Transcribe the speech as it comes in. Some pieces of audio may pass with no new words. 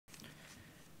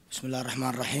Bismillah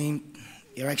ar-Rahman ar-Rahim.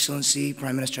 Your Excellency,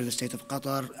 Prime Minister of the State of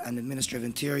Qatar and the Minister of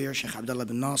Interior, Sheikh Abdullah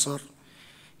bin Nasser.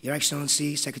 Your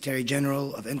Excellency, Secretary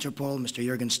General of Interpol, Mr.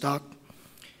 Jürgen Stock.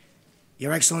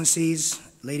 Your Excellencies,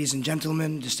 ladies and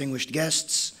gentlemen, distinguished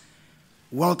guests,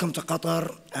 welcome to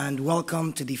Qatar and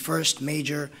welcome to the first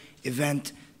major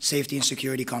event Safety and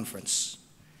Security Conference.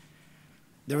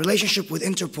 The relationship with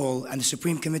Interpol and the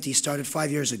Supreme Committee started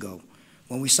 5 years ago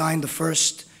when we signed the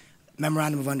first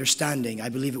Memorandum of Understanding. I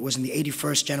believe it was in the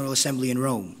 81st General Assembly in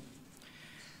Rome.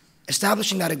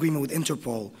 Establishing that agreement with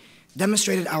Interpol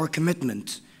demonstrated our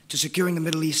commitment to securing the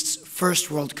Middle East's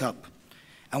first World Cup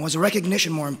and was a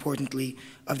recognition, more importantly,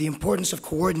 of the importance of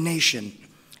coordination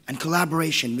and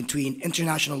collaboration between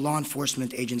international law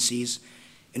enforcement agencies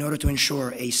in order to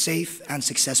ensure a safe and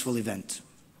successful event.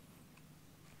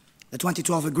 The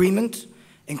 2012 agreement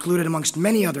included, amongst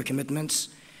many other commitments,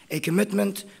 a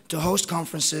commitment to host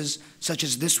conferences such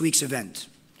as this week's event,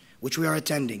 which we are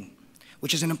attending,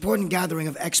 which is an important gathering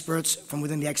of experts from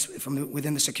within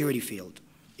the security field,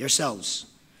 yourselves.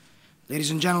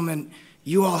 Ladies and gentlemen,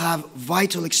 you all have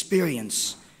vital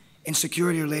experience in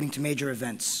security relating to major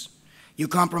events. You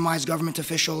comprise government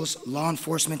officials, law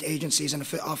enforcement agencies and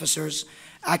officers,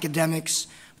 academics,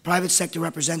 private sector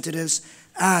representatives,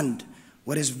 and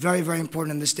what is very, very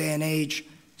important in this day and age,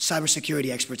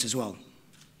 cybersecurity experts as well.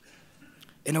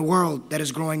 In a world that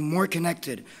is growing more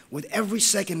connected with every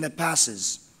second that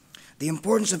passes, the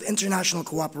importance of international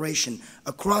cooperation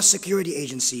across security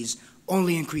agencies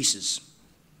only increases.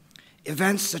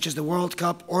 Events such as the World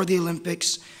Cup or the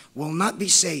Olympics will not be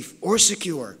safe or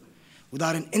secure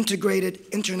without an integrated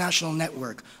international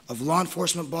network of law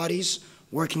enforcement bodies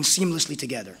working seamlessly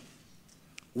together.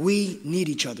 We need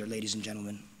each other, ladies and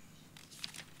gentlemen.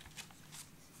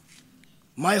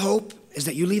 My hope is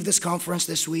that you leave this conference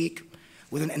this week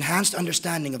with an enhanced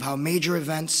understanding of how major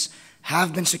events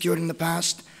have been secured in the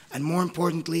past, and more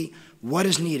importantly, what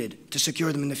is needed to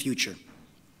secure them in the future.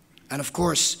 And of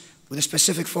course, with a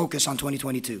specific focus on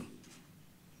 2022.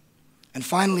 And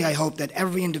finally, I hope that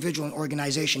every individual and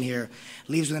organization here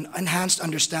leaves with an enhanced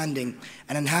understanding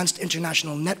and enhanced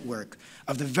international network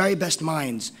of the very best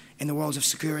minds in the worlds of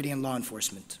security and law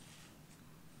enforcement.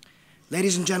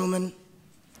 Ladies and gentlemen,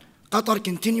 Qatar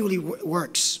continually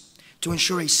works to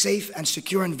ensure a safe and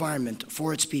secure environment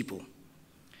for its people.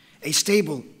 A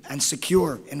stable and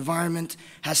secure environment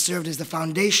has served as the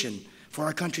foundation for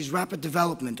our country's rapid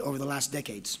development over the last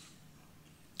decades.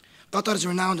 Qatar is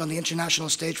renowned on the international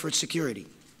stage for its security.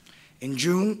 In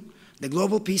June, the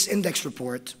Global Peace Index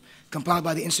report, compiled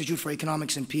by the Institute for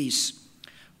Economics and Peace,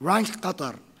 ranked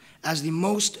Qatar as the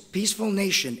most peaceful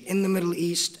nation in the Middle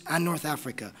East and North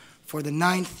Africa for the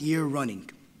 9th year running.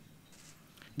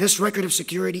 This record of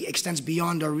security extends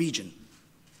beyond our region.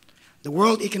 The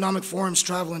World Economic Forum's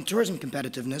Travel and Tourism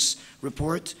Competitiveness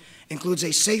report includes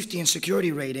a safety and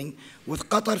security rating, with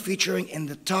Qatar featuring in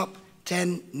the top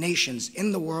 10 nations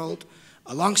in the world,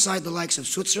 alongside the likes of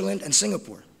Switzerland and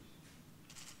Singapore.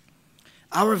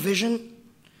 Our vision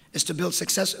is to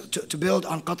build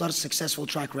on Qatar's successful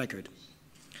track record.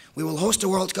 We will host a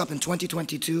World Cup in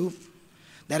 2022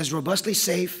 that is robustly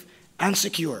safe and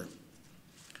secure,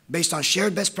 based on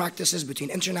shared best practices between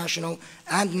international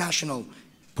and national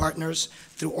partners,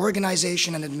 through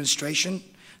organization and administration,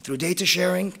 through data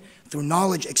sharing, through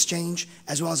knowledge exchange,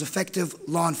 as well as effective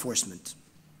law enforcement.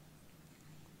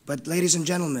 But ladies and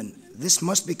gentlemen, this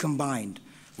must be combined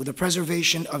with the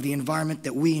preservation of the environment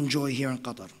that we enjoy here in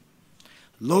Qatar.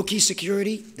 Low-key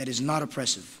security that is not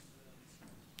oppressive.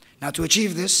 Now, to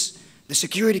achieve this, the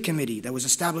Security Committee that was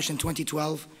established in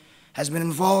 2012 has been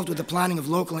involved with the planning of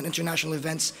local and international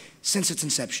events since its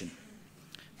inception.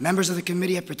 Members of the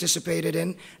committee have participated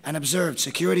in and observed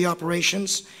security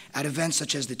operations at events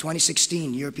such as the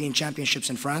 2016 European Championships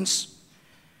in France,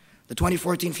 the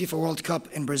 2014 FIFA World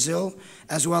Cup in Brazil,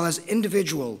 as well as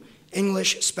individual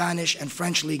English, Spanish, and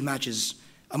French league matches,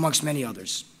 amongst many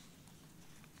others.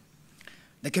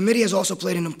 The committee has also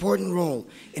played an important role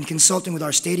in consulting with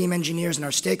our stadium engineers and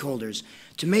our stakeholders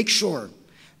to make sure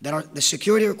that the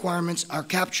security requirements are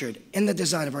captured in the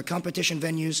design of our competition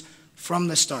venues from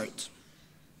the start.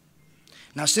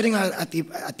 Now, sitting at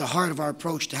the heart of our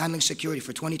approach to handling security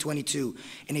for 2022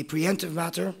 in a preemptive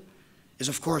matter is,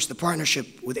 of course, the partnership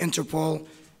with Interpol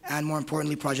and, more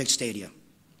importantly, Project Stadia.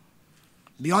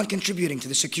 Beyond contributing to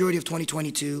the security of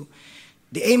 2022,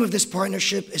 the aim of this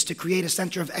partnership is to create a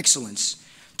center of excellence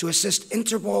to assist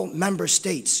Interpol member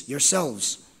states,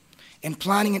 yourselves, in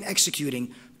planning and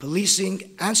executing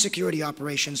policing and security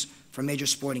operations for major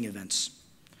sporting events.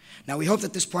 Now, we hope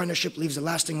that this partnership leaves a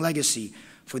lasting legacy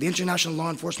for the international law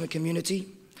enforcement community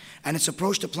and its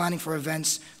approach to planning for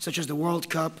events such as the World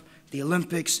Cup, the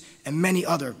Olympics, and many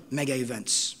other mega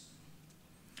events.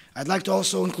 I'd like to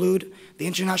also include the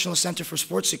International Center for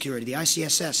Sports Security, the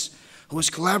ICSS, who is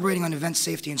collaborating on event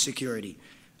safety and security,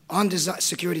 on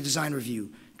security design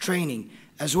review, training,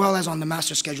 as well as on the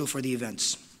master schedule for the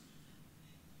events.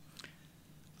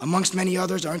 Amongst many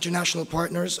others, our international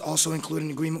partners also include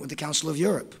an agreement with the Council of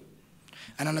Europe.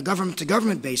 And on a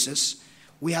government-to-government basis,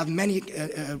 we have many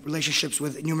relationships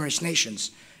with numerous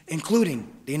nations,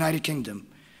 including the United Kingdom,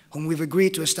 whom we've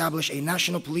agreed to establish a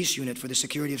national police unit for the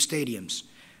security of stadiums,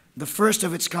 the first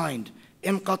of its kind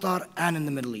in Qatar and in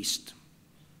the Middle East.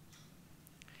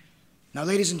 Now,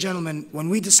 ladies and gentlemen, when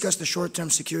we discuss the short-term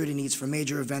security needs for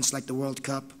major events like the World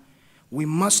Cup, we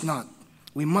must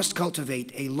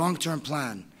cultivate a long-term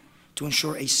plan to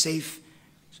ensure a safe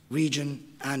region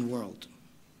and world.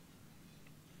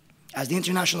 As the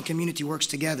international community works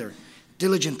together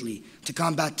diligently to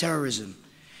combat terrorism,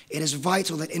 it is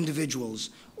vital that individuals,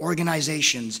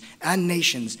 organizations, and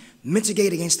nations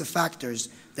mitigate against the factors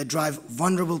that drive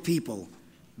vulnerable people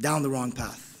down the wrong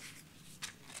path.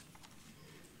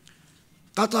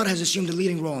 Qatar has assumed a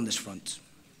leading role on this front.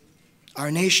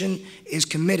 Our nation is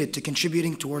committed to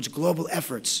contributing towards global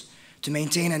efforts to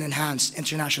maintain and enhance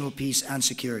international peace and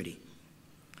security.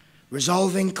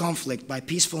 Resolving conflict by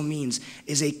peaceful means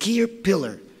is a key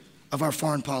pillar of our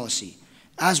foreign policy,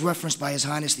 as referenced by His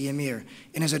Highness the Emir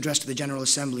in his address to the General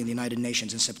Assembly in the United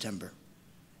Nations in September.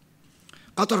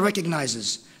 Qatar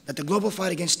recognizes that the global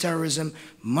fight against terrorism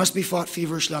must be fought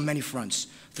feverishly on many fronts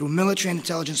through military and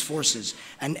intelligence forces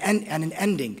and in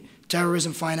ending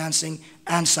terrorism financing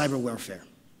and cyber warfare.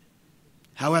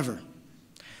 However,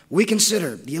 we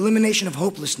consider the elimination of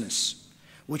hopelessness,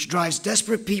 which drives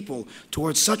desperate people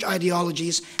towards such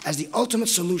ideologies, as the ultimate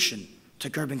solution to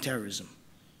curbing terrorism.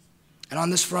 And on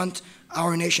this front,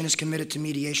 our nation is committed to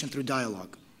mediation through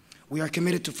dialogue. We are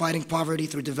committed to fighting poverty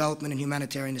through development and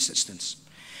humanitarian assistance.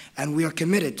 And we are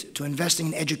committed to investing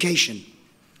in education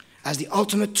as the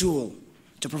ultimate tool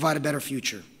to provide a better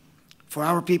future for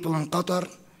our people in Qatar,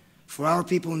 for our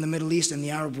people in the Middle East and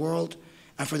the Arab world,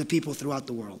 and for the people throughout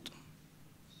the world.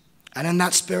 And in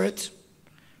that spirit,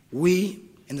 we,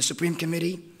 in the Supreme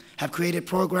Committee, have created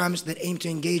programs that aim to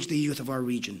engage the youth of our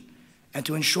region and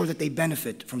to ensure that they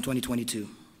benefit from 2022.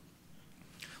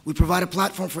 We provide a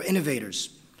platform for innovators,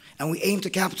 and we aim to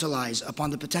capitalize upon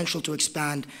the potential to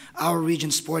expand our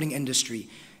region's sporting industry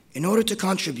in order to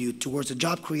contribute towards the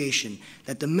job creation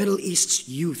that the Middle East's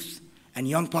youth and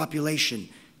young population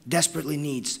desperately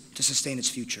needs to sustain its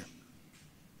future.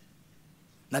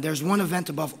 Now, there's one event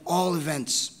above all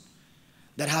events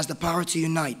that has the power to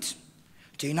unite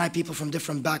people from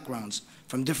different backgrounds,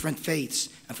 from different faiths,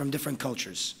 and from different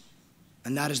cultures,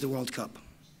 and that is the World Cup.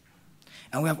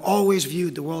 And we have always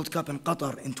viewed the World Cup in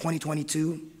Qatar in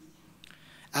 2022,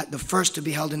 the first to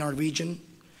be held in our region,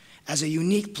 as a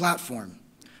unique platform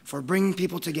for bringing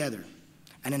people together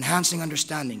and enhancing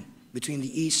understanding between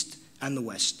the East and the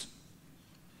West.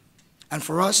 And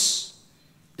for us,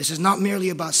 this is not merely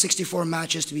about 64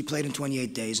 matches to be played in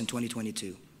 28 days in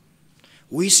 2022.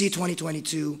 We see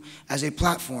 2022 as a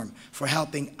platform for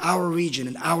helping our region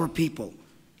and our people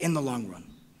in the long run.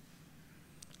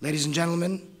 Ladies and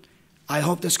gentlemen, I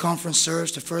hope this conference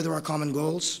serves to further our common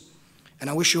goals, and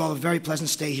I wish you all a very pleasant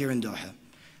stay here in Doha.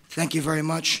 Thank you very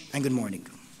much, and good morning.